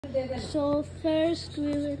So first we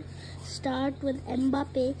will start with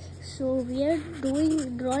Mbappe. So we are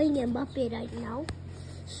drawing Mbappe right now.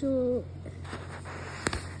 So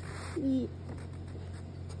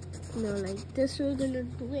like this we're gonna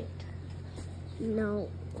do it. Now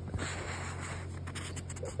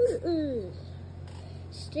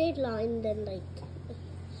straight line, then like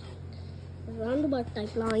roundabout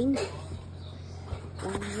type line,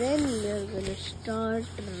 and then we're gonna start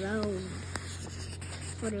round.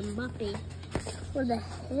 For Mbappe, for the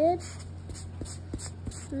head,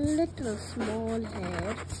 little small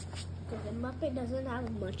hair, because Mbappe doesn't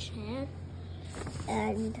have much hair,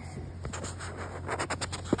 and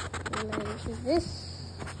like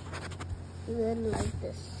this, then like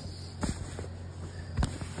this.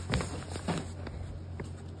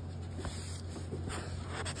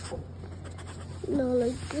 Now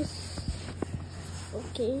like this.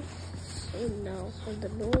 Okay, so now for the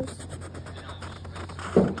nose.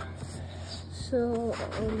 So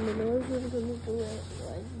on the nose we're going to do it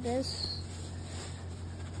like this.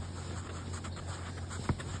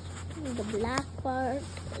 The black part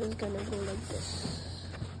is going to go like this.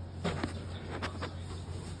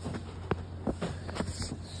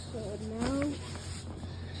 So now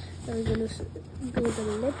we're going to do the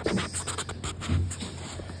lips.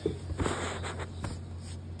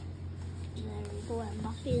 There we go,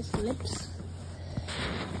 Mbappe's lips.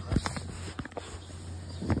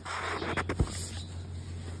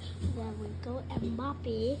 There we go,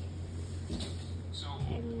 Mbappe.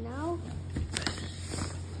 And now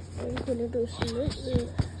we're gonna do some little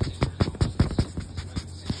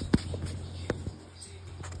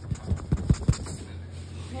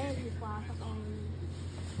hairy part on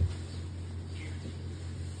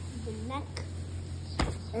the neck,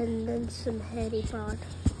 and then some hairy part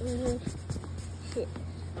over here.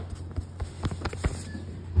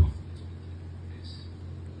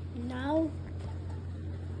 Now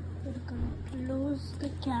we're gonna close the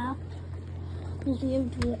cap. We give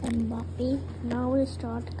to Mbappe. Now we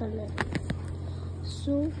start coloring.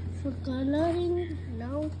 So for coloring,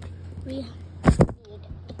 now we need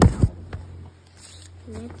a brown.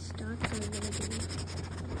 Let's start coloring.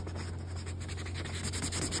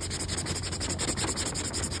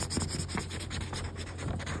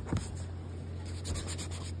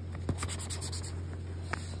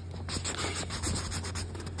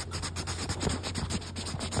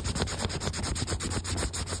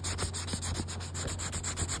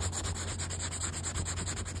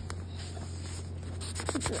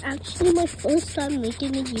 It's actually my first time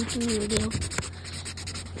making a YouTube video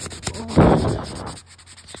of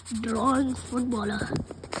drawing footballer,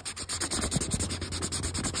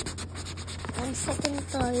 and second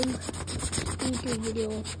time YouTube video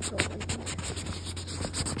of drawing.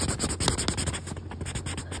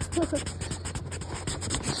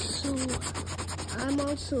 So I'm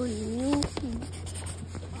also a new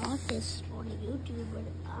artist on YouTube, but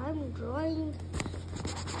I'm drawing.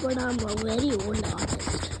 But I'm a very old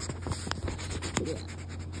artist. Yeah.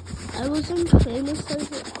 I wasn't famous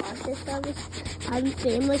as an artist, I'm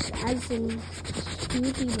famous as a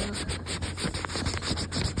YouTuber.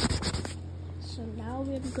 So now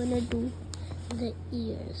we're gonna do the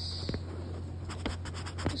ears.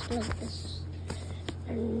 Just like this.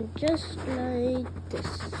 And just like this.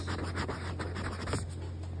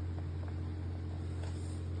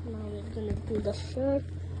 Now we're gonna do the shirt.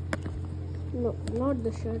 No, not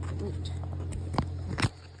the shirt, wait.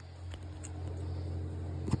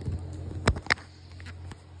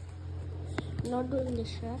 Not doing the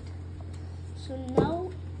shirt. So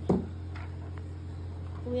now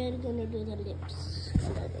we're gonna do the lips.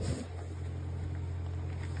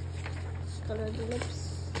 Color the lips.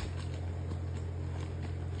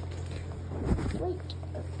 Wait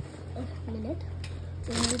a minute.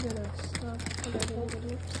 We're gonna start coloring the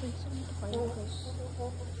lips and some find this.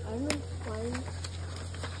 I don't find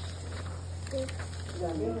it.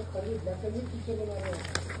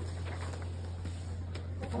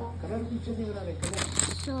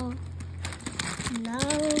 So now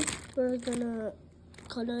we're gonna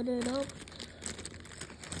color it up.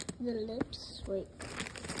 The lips. Wait.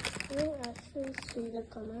 I don't actually see the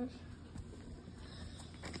color.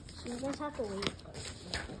 So you guys have to wait for it.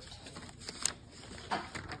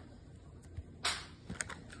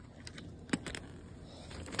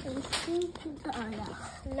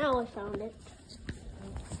 Now I found it.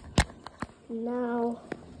 Now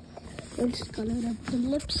let's color up the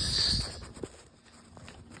lips.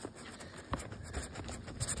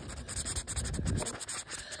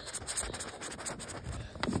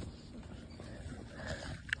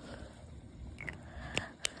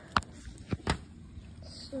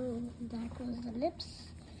 So that was the lips.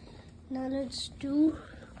 Now let's do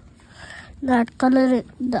that color,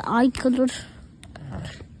 the eye color,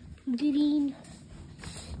 green.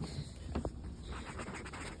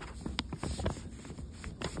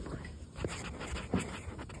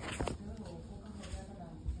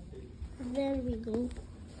 There we go.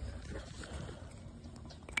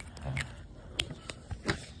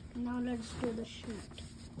 Now let's do the shirt.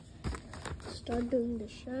 Start doing the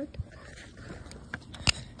shirt.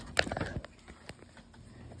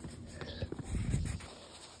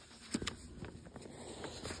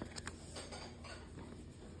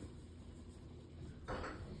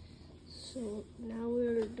 So now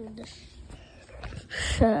we'll do the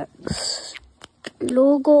shirt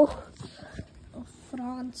logo of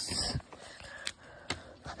France.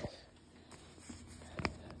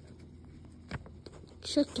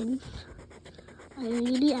 Chicken. I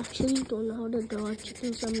really actually don't know how to draw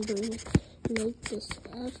chicken, so I'm doing like this.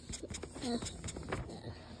 F.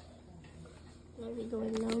 There we go.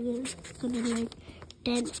 And now we're gonna like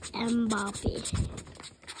 10 Mbappe.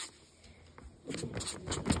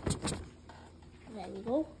 There we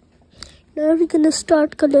go. Now we're gonna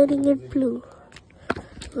start coloring it blue.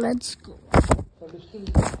 Let's go.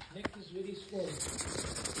 Neck is very small.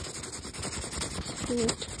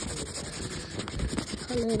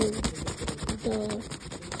 Coloring the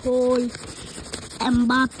whole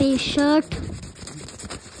Mbappe shirt.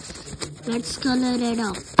 Let's color it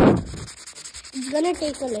up. It's gonna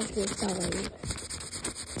take a little time.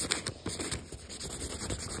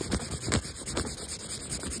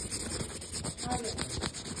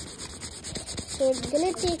 So it's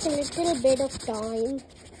gonna take a little bit of time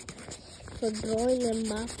for drawing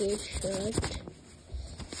Mbappe's shirt.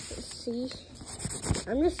 See,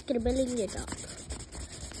 I'm just scribbling it up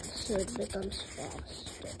so it becomes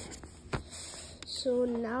faster. So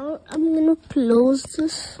now I'm gonna close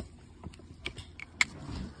this.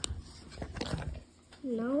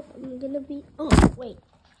 Now I'm gonna be, oh wait,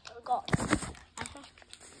 I forgot. I have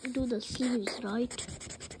to do the sleeves, right?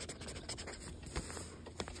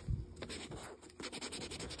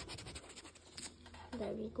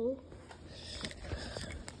 There we go.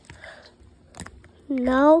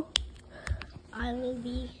 Now I will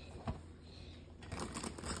be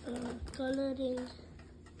coloring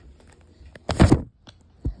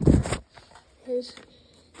his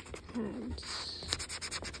hands.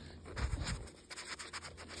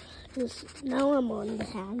 Now I'm on the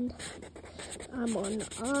hand. I'm on the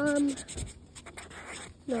arm.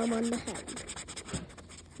 Now I'm on the hand.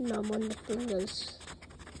 Now I'm on the fingers.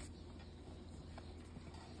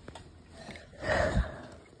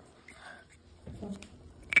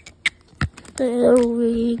 There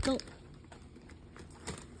we go.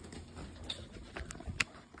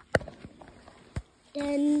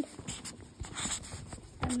 Then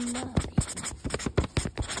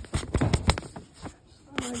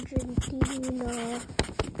Argentina,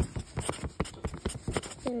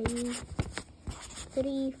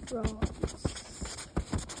 three France,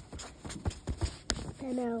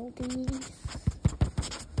 penalties,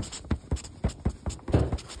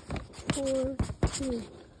 4-2.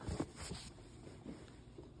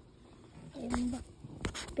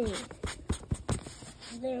 Mbappe.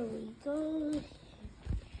 There we go.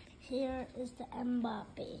 Here is the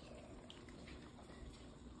Mbappe.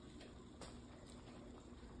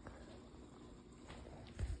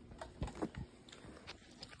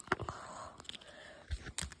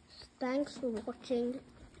 Thanks for watching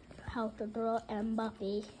how to draw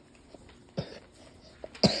Mbappe.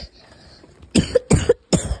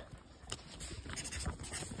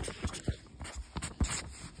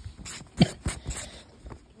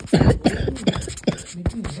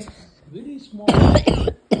 Very small.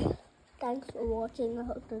 Thanks for watching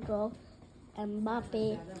how to draw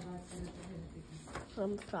Mbappe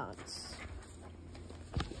from France.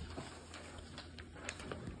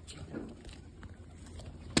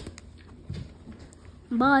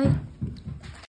 Bye.